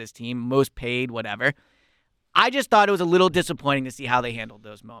player on this team, most paid, whatever. I just thought it was a little disappointing to see how they handled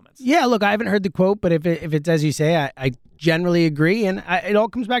those moments. Yeah, look, I haven't heard the quote, but if it's as you say, I generally agree, and it all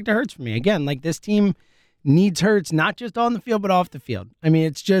comes back to Hurts for me. Again, like this team needs Hurts, not just on the field, but off the field. I mean,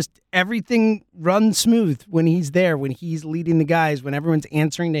 it's just everything runs smooth when he's there, when he's leading the guys, when everyone's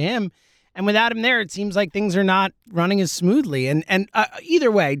answering to him. And without him there, it seems like things are not running as smoothly. And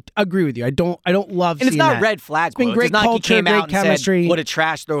either way, agree with you. I don't love. And it's seeing not that. red flag. It's been quotes. great It's not culture, he came great out and chemistry. said, "What a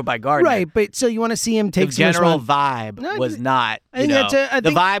trash throw by Gardner." Right, but so you want to see him take the some general responsibility. vibe was not. I think that's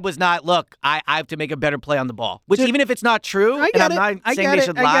the vibe was not. Look, I have to make a better play on the ball. Which even if it's not true, I and get I'm it. not I saying get they it.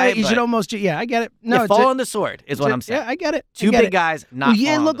 should I lie. get it. You should almost. Yeah, I get it. No, fall on the sword is what I'm saying. Yeah, I get it. Two big guys, not. Well, yeah,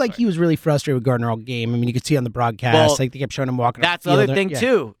 it fall on looked the like sword. he was really frustrated with Gardner all game. I mean, you could see on the broadcast, Well, like they kept showing him walking. That's the off the other field. thing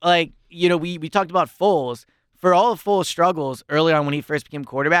too. Like, we talked about Foles. For all of Foles' struggles early on when he first became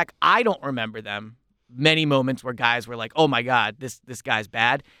quarterback, I don't remember them many moments where guys were like, "Oh my God, this guy's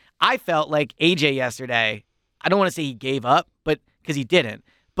bad." I felt like AJ yesterday. I don't want to say he gave up, but because he didn't.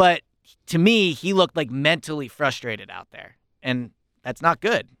 But to me, he looked like mentally frustrated out there, and that's not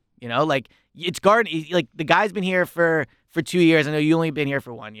good. Like it's Gardner. Like the guy's been here for 2 years. I know you only been here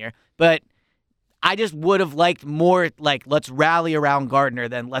for 1 year, but I just would have liked more, like, let's rally around Gardner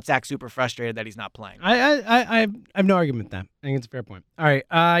than let's act super frustrated that he's not playing. I have no argument with that. I think it's a fair point. All right,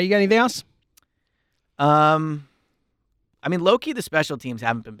 you got anything else? I mean, low-key, the special teams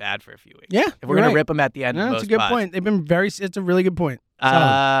haven't been bad for a few weeks. Yeah, if we're gonna rip them at the end. No, of that's most a good spots. point. They've been it's a really good point.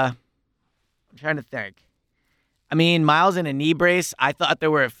 I'm trying to think. I mean, Miles in a knee brace. I thought there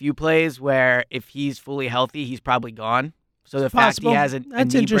were a few plays where if he's fully healthy, he's probably gone. So the fact he has a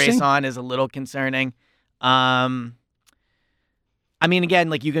knee brace on is a little concerning. I mean, again,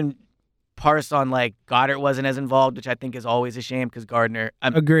 like you can parse on like Goddard wasn't as involved, which I think is always a shame because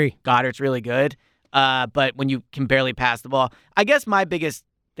Agree. Goddard's really good. But when you can barely pass the ball, I guess my biggest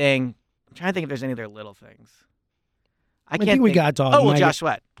thing, I'm trying to think if there's any other little things. I think we got to all. Oh, well, Josh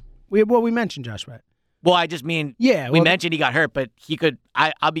Sweat. We mentioned Josh Sweat. Well, I just mean, we mentioned he got hurt, but he could.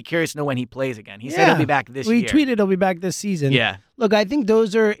 I'll be curious to know when he plays again. He said he'll be back this year. We tweeted he'll be back this season. Yeah. Look, I think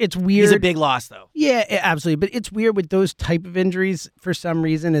it's weird. He's a big loss, though. Yeah, absolutely. But it's weird with those type of injuries for some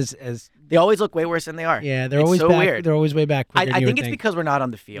reason. As they always look way worse than they are. Yeah, they're it's always so back. Weird. They're always way back. I think it's because we're not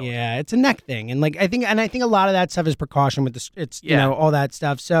on the field. Yeah, it's a neck thing, and I think a lot of that stuff is precaution with all that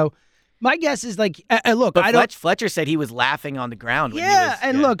stuff. So. My guess is look, but Fletcher said he was laughing on the ground.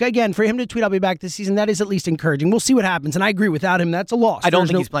 Look, again, for him to tweet, "I'll be back this season," that is at least encouraging. We'll see what happens, and I agree. Without him, that's a loss. I don't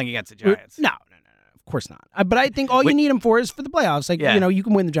think he's playing against the Giants. No, of course not. But I think all you need him for is for the playoffs. You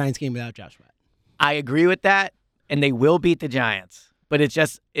can win the Giants game without Josh Sweat. I agree with that, and they will beat the Giants. But it's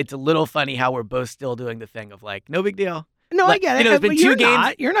a little funny how we're both still doing the thing of like, no big deal. No, I get it. It's been 2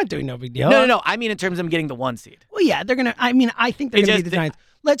 games. You're not doing no big deal. No. I mean, in terms of them getting the 1 seed. Well, yeah, they're gonna. I mean, I think they're gonna beat the Giants.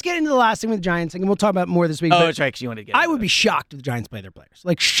 Let's get into the last thing with the Giants, and we'll talk about more this week. Oh, that's right, because you wanted to get I would be shocked if the Giants play their players.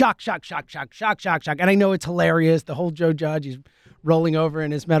 Like, shock. And I know it's hilarious. The whole Joe Judge, he's rolling over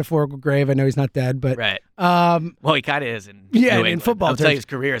in his metaphorical grave. I know he's not dead, but... Right. Well, he kind of is in New England. In football I'll tell you his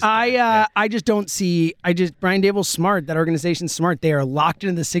career is I just don't see... Brian Dable's smart. That organization's smart. They are locked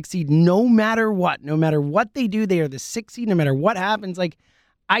into the 6th seed no matter what. No matter what they do, they are the 6th seed no matter what happens. Like,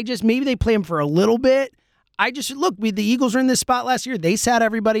 maybe they play him for a little bit. The Eagles were in this spot last year. They sat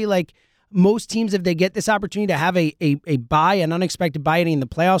everybody. Like most teams, if they get this opportunity to have a bye, an unexpected bye in the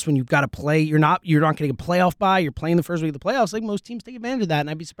playoffs, when you've got to play, you're not getting a playoff bye. You're playing the first week of the playoffs. Like most teams take advantage of that, and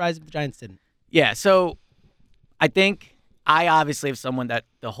I'd be surprised if the Giants didn't. Yeah. So I think I obviously have someone that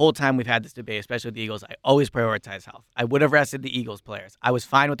the whole time we've had this debate, especially with the Eagles, I always prioritize health. I would have rested the Eagles players. I was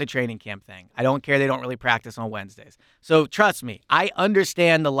fine with the training camp thing. I don't care they don't really practice on Wednesdays. So trust me, I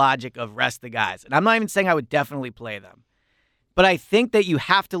understand the logic of rest the guys. And I'm not even saying I would definitely play them. But I think that you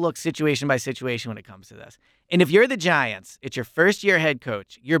have to look situation by situation when it comes to this. And if you're the Giants, it's your first year head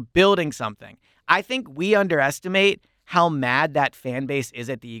coach, you're building something. I think we underestimate how mad that fan base is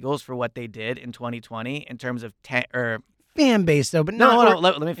at the Eagles for what they did in 2020 in terms of fan base, though, but no.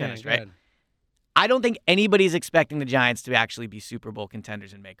 Let me finish, right? I don't think anybody's expecting the Giants to actually be Super Bowl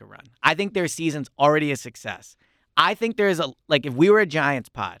contenders and make a run. I think their season's already a success. I think there's if we were a Giants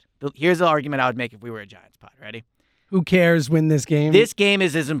pod, here's the argument I would make if we were a Giants pod. Ready? Who cares win this game? This game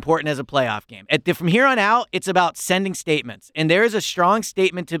is as important as a playoff game. From here on out, it's about sending statements. And there is a strong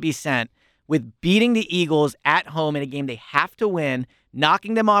statement to be sent with beating the Eagles at home in a game they have to win,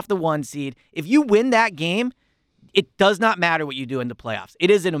 knocking them off the 1 seed. If you win that game, it does not matter what you do in the playoffs.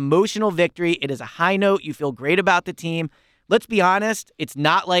 It is an emotional victory. It is a high note. You feel great about the team. Let's be honest. It's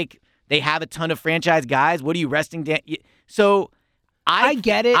not like they have a ton of franchise guys. What are you resting? So I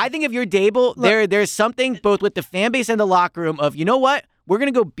get it. I think if you're Dable, there's something both with the fan base and the locker room of, you know what? We're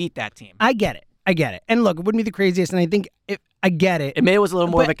going to go beat that team. I get it. And look, it wouldn't be the craziest, and I think I get it. Maybe it was a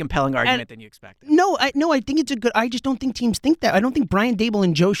little more of a compelling argument than you expected. No, I think it's a good. I just don't think teams think that. I don't think Brian Dable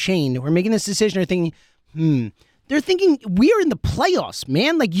and Joe Shane, who are making this decision, are thinking, They're thinking, we are in the playoffs,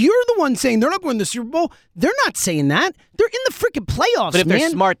 man. Like, you're the one saying they're not going to the Super Bowl. They're not saying that. They're in the freaking playoffs, But if man. they're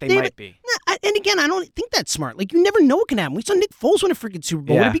smart, they might be. And again, I don't think that's smart. Like, you never know what can happen. We saw Nick Foles win a freaking Super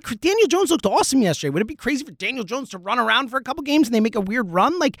Bowl. Yeah. Would it be Daniel Jones looked awesome yesterday? Would it be crazy for Daniel Jones to run around for a couple games and they make a weird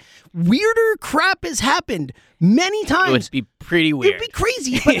run? Like, weirder crap has happened many times. It would be pretty weird. It'd be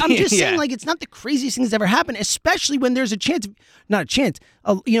crazy, but I'm just saying, Yeah. like, it's not the craziest thing that's ever happened, especially when there's a chance, not a chance,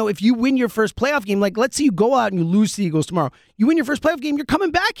 if you win your first playoff game, like, let's say you go out and you lose to the Eagles tomorrow. You win your first playoff game, you're coming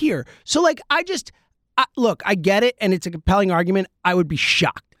back here. So, like, look, I get it, and it's a compelling argument. I would be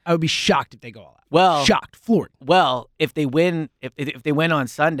shocked. I would be shocked if they go all out. Well, shocked, floored. Well, if they win, if they win on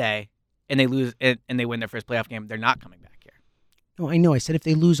Sunday and they lose and they win their first playoff game, they're not coming back here. No, I know. I said if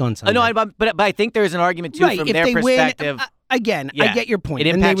they lose on Sunday. No, but I think there's an argument too from if their they perspective. Win, again, Yeah. I get your point. It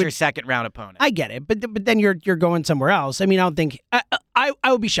And impacts they your would- second round opponent. I get it, but then you're going somewhere else. I mean, I don't think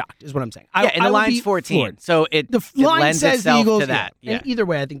I would be shocked, is what I'm saying. And the I would line's be 14, floored. so it line lends says itself the Eagles, to that. Yeah. Yeah. And either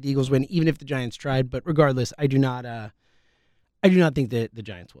way, I think the Eagles win, even if the Giants tried. But regardless, I do not think that the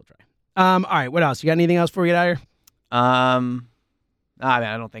Giants will try. All right, what else? You got anything else before we get out of here? I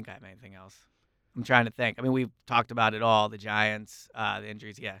don't think I have anything else. I'm trying to think. I mean, we've talked about it all, the Giants, the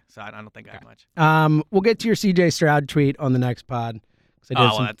injuries, yeah. So I don't think I have much. We'll get to your CJ Stroud tweet on the next pod.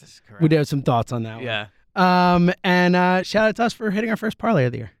 That's correct. We did have some thoughts on that one. Yeah. And shout out to us for hitting our first parlay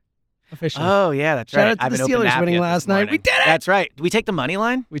of the year. Officially. Oh, yeah, that's Shout right. out to I the haven't opened Steelers the app winning yet last this night. morning. We did it! That's right. Did we take the money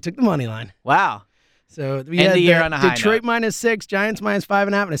line? We took the money line. Wow. So we End had the year on a high Detroit note. -6, Giants -5.5,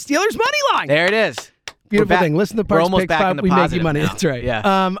 and a Steelers money line. There it is. Beautiful We're back. thing. Listen to We're Parks almost Picks back Pod. in the We make you positive money. now. That's right. Yeah.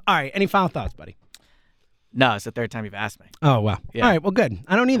 All right. Any final thoughts, buddy? No, it's the third time you've asked me. Oh, wow. Yeah. All right. Well, good.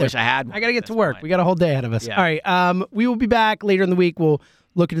 I don't either. Wish I had one I got to at get to this work. point. We got a whole day ahead of us. Yeah. All right. We will be back later in the week. We'll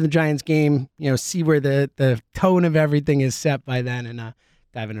look into the Giants game, see where the tone of everything is set by then and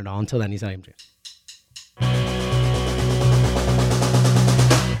dive into it all. Until then, he's not even